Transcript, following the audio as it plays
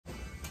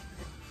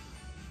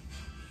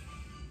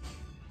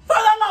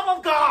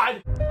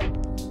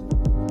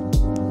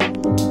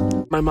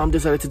My mom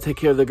decided to take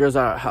care of the girls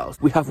at our house.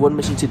 We have one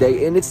mission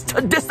today, and it's to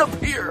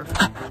disappear.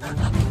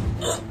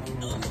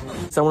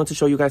 So I wanted to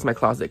show you guys my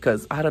closet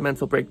because I had a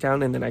mental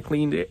breakdown and then I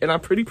cleaned it and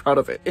I'm pretty proud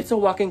of it. It's a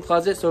walk-in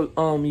closet, so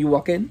you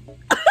walk in.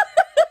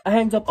 I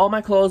hanged up all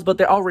my clothes, but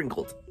they're all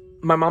wrinkled.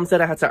 My mom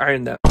said I had to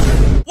iron them.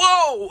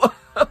 Whoa!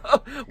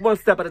 One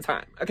step at a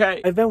time,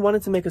 okay? I've been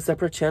wanting to make a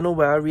separate channel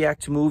where I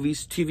react to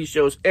movies, TV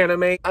shows,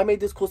 anime. I made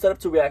this cool setup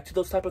to react to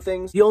those type of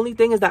things. The only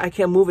thing is that I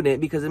can't move in it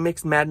because it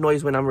makes mad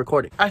noise when I'm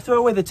recording. I throw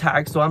away the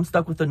tag, so I'm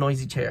stuck with the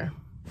noisy chair.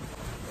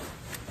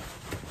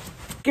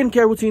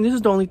 Skincare routine. This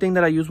is the only thing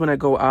that I use when I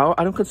go out.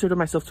 I don't consider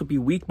myself to be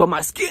weak, but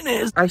my skin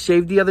is. I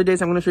shaved the other day,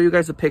 so I'm going to show you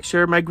guys a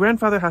picture. My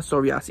grandfather has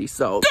psoriasis,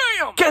 so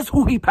damn! Guess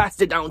who he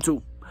passed it down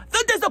to?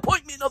 The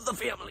disappointment of the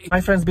family.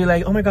 My friends be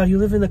like, oh my god, you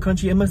live in the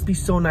country. It must be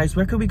so nice.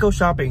 Where could we go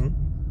shopping?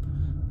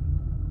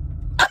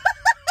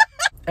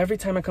 Every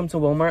time I come to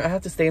Walmart, I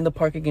have to stay in the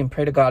parking and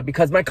pray to God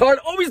because my card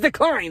always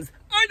declines.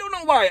 I don't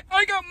know why.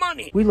 I got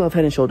money. We love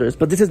Head & Shoulders,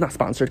 but this is not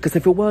sponsored because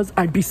if it was,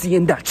 I'd be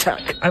seeing that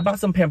check. I bought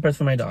some Pampers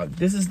for my dog.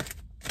 This is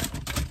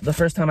the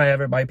first time I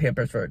ever buy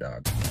Pampers for a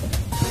dog.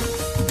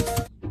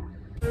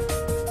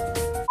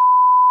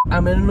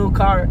 I'm in a new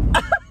car.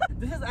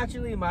 This is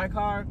actually my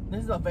car.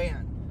 This is a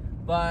van.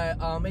 But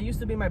it used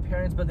to be my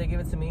parents', but they gave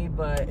it to me.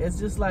 But it's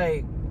just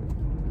like,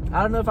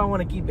 I don't know if I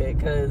want to keep it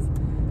because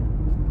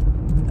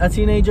a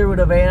teenager with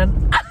a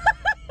van.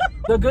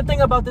 The good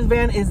thing about this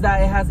van is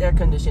that it has air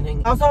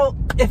conditioning. Also,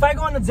 if I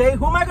go on a date,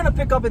 who am I going to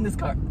pick up in this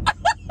car?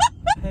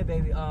 Hey,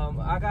 baby,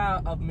 I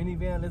got a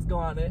minivan. Let's go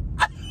on it.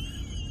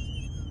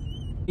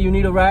 You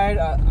need a ride?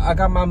 I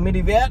got my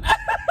minivan.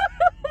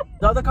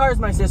 The other car is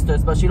my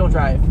sister's, but she don't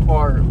drive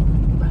or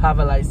have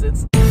a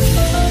license.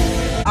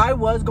 I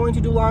was going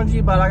to do laundry,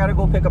 but I gotta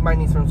go pick up my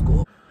niece from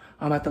school.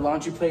 I'm at the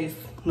laundry place.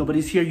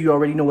 Nobody's here. You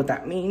already know what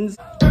that means.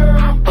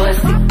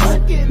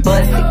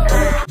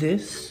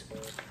 This.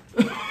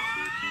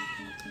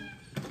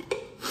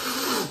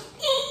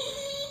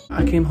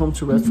 I came home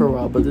to rest for a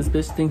while, but this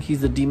bitch thinks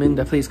he's the demon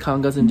that plays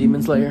congas in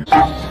Demon Slayer.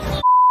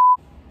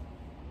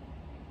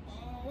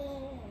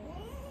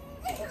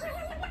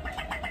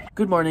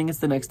 Good morning, it's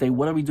the next day.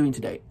 What are we doing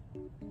today?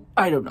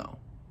 I don't know.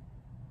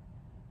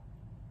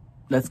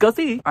 Let's go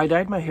see. I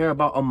dyed my hair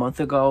about a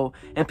month ago,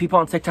 and people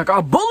on TikTok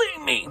are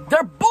bullying me.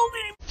 They're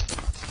bullying.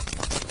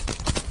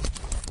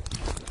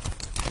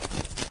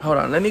 Hold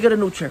on, let me get a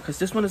new chair, because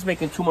this one is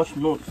making too much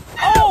noise.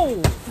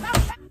 Oh!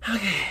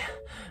 Okay.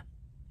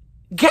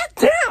 Get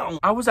down!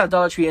 I was at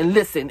Dollar Tree, and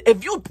listen,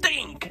 if you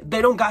think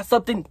they don't got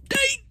something,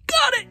 they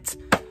got it!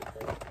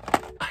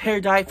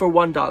 Hair dye for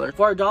 $1.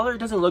 For $1, it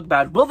doesn't look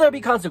bad. Will there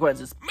be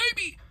consequences?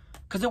 Maybe,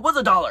 because it was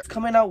 $1. It's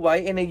coming out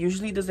white, and it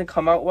usually doesn't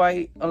come out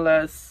white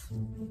unless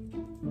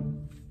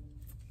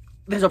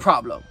there's a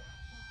problem.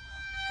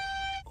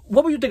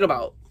 What were you thinking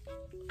about?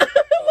 What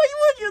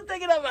were you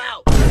thinking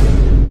about?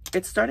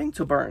 It's starting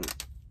to burn,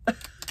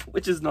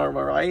 which is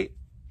normal, right?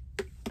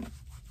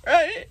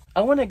 Right?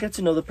 I want to get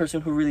to know the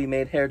person who really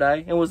made hair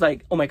dye and was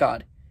like, oh my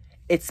god,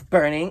 it's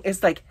burning.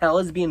 It's like hell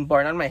is being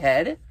burned on my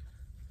head.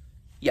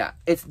 Yeah,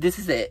 this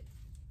is it.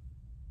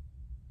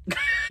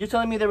 You're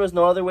telling me there was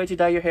no other way to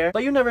dye your hair?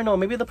 But you never know.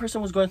 Maybe the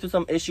person was going through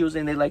some issues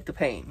and they like the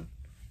pain.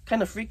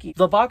 Kind of freaky.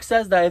 The box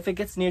says that if it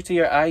gets near to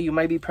your eye, you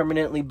might be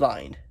permanently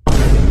blind.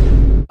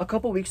 A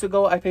couple weeks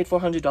ago, I paid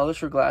 $400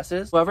 for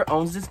glasses. Whoever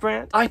owns this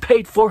brand, I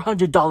paid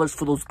 $400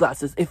 for those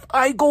glasses. If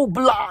I go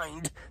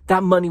blind,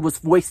 that money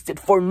was wasted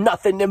for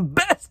nothing. And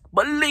best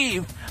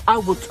believe I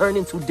will turn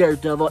into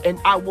Daredevil and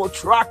I will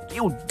track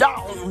you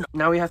down.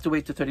 Now we have to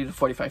wait to 30 to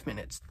 45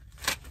 minutes.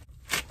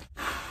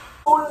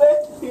 Oh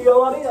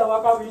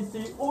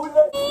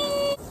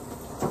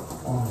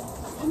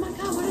my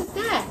god, what is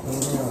that?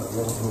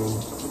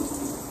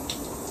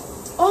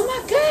 Oh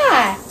my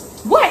god!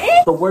 What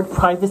is? The word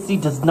privacy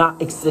does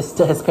not exist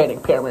to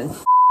Hispanic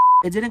parents.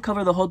 It didn't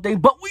cover the whole thing,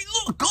 but we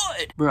look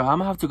good! Bro, I'm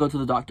gonna have to go to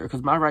the doctor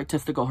because my right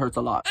testicle hurts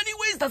a lot.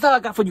 Anyways, that's all I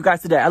got for you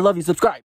guys today. I love you. Subscribe.